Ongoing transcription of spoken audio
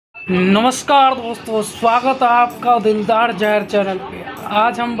नमस्कार दोस्तों, स्वागत है आपका दिलदार जहर चैनल पे।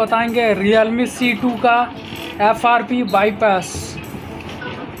 आज हम बताएंगे Realme C2 का FRP बाईपास।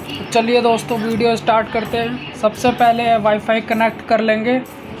 चलिए दोस्तों, वीडियो स्टार्ट करते हैं। सबसे पहले वाईफाई कनेक्ट कर लेंगे,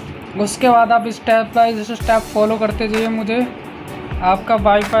 उसके बाद आप स्टेप बाय स्टेप फॉलो करते जाइए मुझे, आपका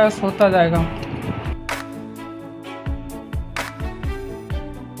बाईपास होता जाएगा।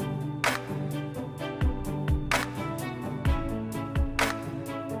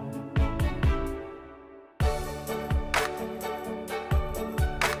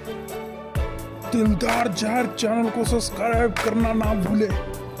 दिलदार जहर चैनल को सब्सक्राइब करना ना भूले।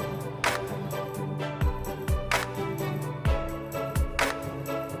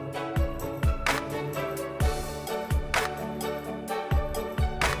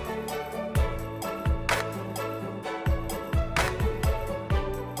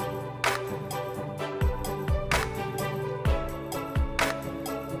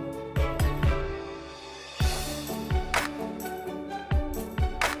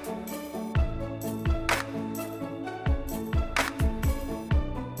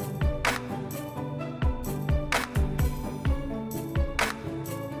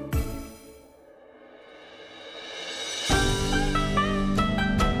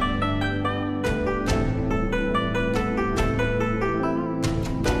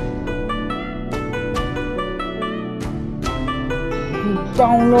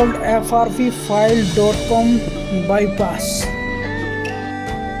 Download frpfile.com bypass.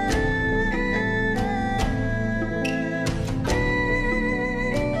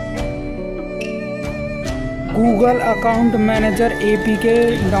 Google account manager APK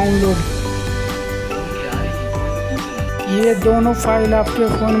download. ये दोनों फाइल आपके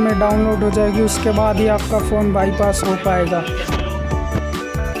फ़ोन में डाउनलोड हो जाएगी, उसके बाद ही आपका फ़ोन बाईपास हो पाएगा।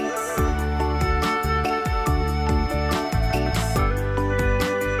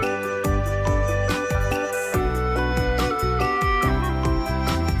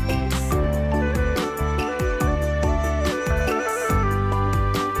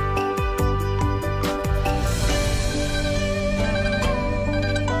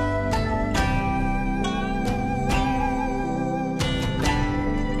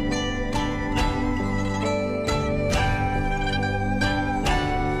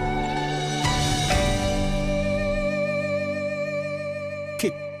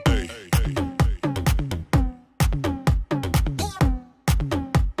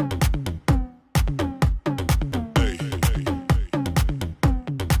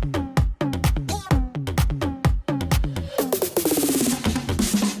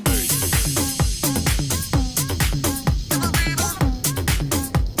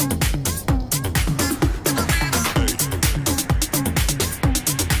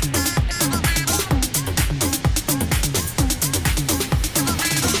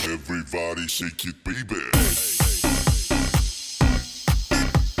 Everybody shake it, baby.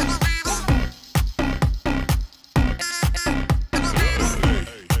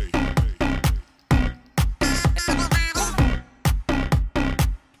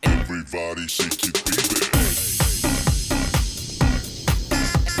 Everybody shake it, baby.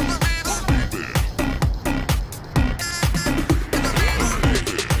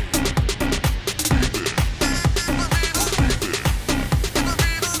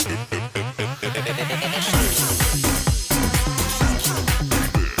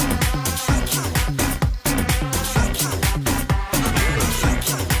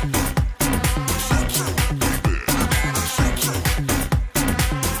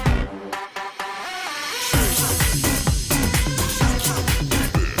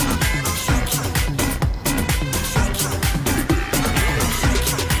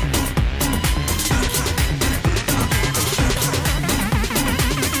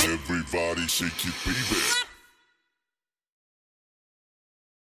 Everybody shake it, baby.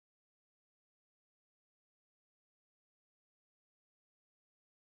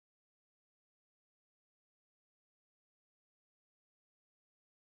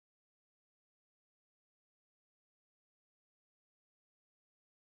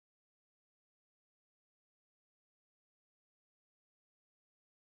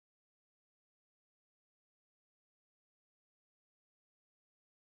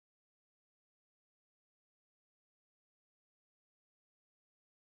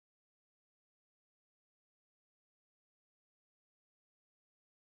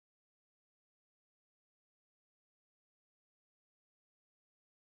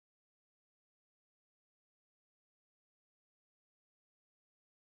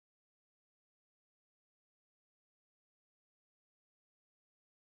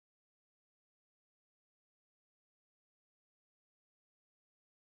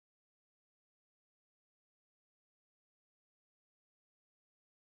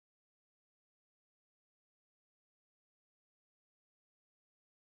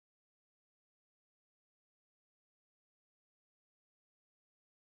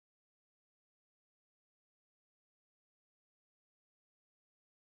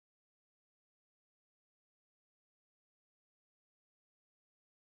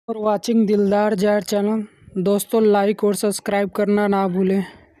 For watching दिलदार जहर चैनल। दोस्तों लाइक और सब्सक्राइब करना ना भूलें।